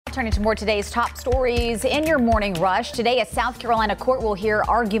Turning to more today's top stories in your morning rush. Today, a South Carolina court will hear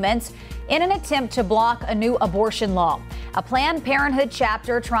arguments in an attempt to block a new abortion law. A Planned Parenthood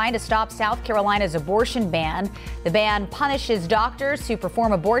chapter trying to stop South Carolina's abortion ban. The ban punishes doctors who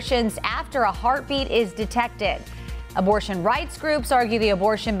perform abortions after a heartbeat is detected. Abortion rights groups argue the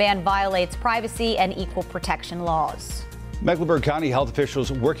abortion ban violates privacy and equal protection laws. Mecklenburg County health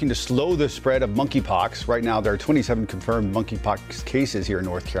officials working to slow the spread of monkeypox. Right now, there are 27 confirmed monkeypox cases here in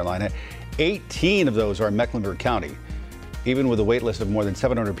North Carolina. 18 of those are in Mecklenburg County. Even with a wait list of more than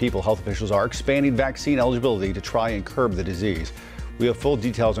 700 people, health officials are expanding vaccine eligibility to try and curb the disease. We have full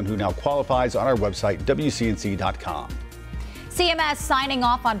details on who now qualifies on our website, WCNC.com. CMS signing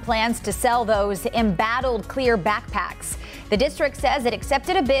off on plans to sell those embattled clear backpacks. The district says it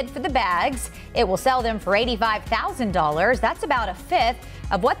accepted a bid for the bags. It will sell them for $85,000. That's about a fifth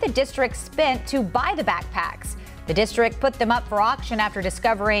of what the district spent to buy the backpacks. The district put them up for auction after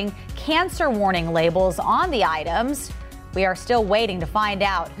discovering cancer warning labels on the items. We are still waiting to find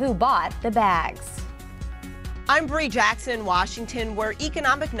out who bought the bags. I'm Bree Jackson in Washington, where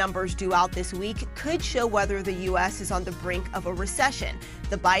economic numbers due out this week could show whether the U.S. is on the brink of a recession.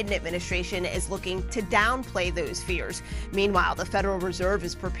 The Biden administration is looking to downplay those fears. Meanwhile, the Federal Reserve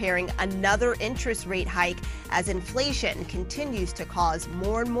is preparing another interest rate hike as inflation continues to cause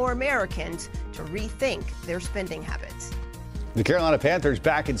more and more Americans to rethink their spending habits. The Carolina Panthers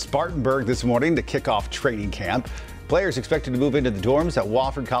back in Spartanburg this morning to kick off training camp. Players expected to move into the dorms at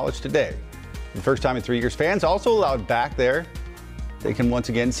Wofford College today. For the first time in 3 years, fans also allowed back there. They can once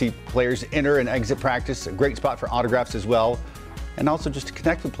again see players enter and exit practice. A great spot for autographs as well. And also just to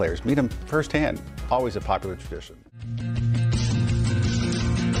connect with players, meet them firsthand. Always a popular tradition.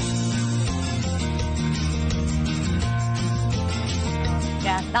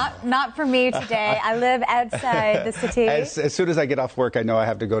 Yeah, not for me today. I live outside the city. As soon as I get off work, I know I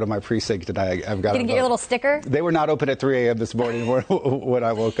have to go to my precinct tonight. I've got. You didn't get your little sticker? They were not open at 3 a.m. this morning when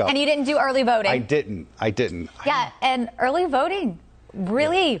I woke up. And you didn't do early voting? I didn't. Yeah, and early voting,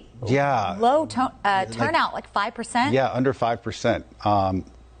 really low turnout, like 5%? Yeah, under 5%.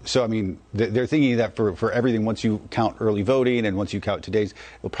 So, I mean, they're thinking that for everything, once you count early voting and once you count today's,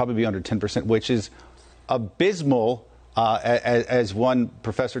 it'll probably be under 10%, which is abysmal. As one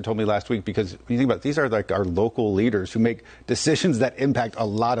professor told me last week, because when you think about it, these are like our local leaders who make decisions that impact a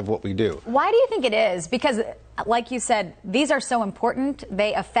lot of what we do. Why do you think it is? Because, like you said, these are so important.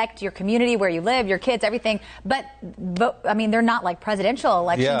 They affect your community, where you live, your kids, everything. But I mean, they're not like presidential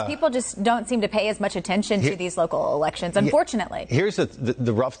elections. Yeah. People just don't seem to pay as much attention to these local elections, unfortunately. Here's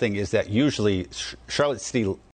the rough thing is that usually Charlotte City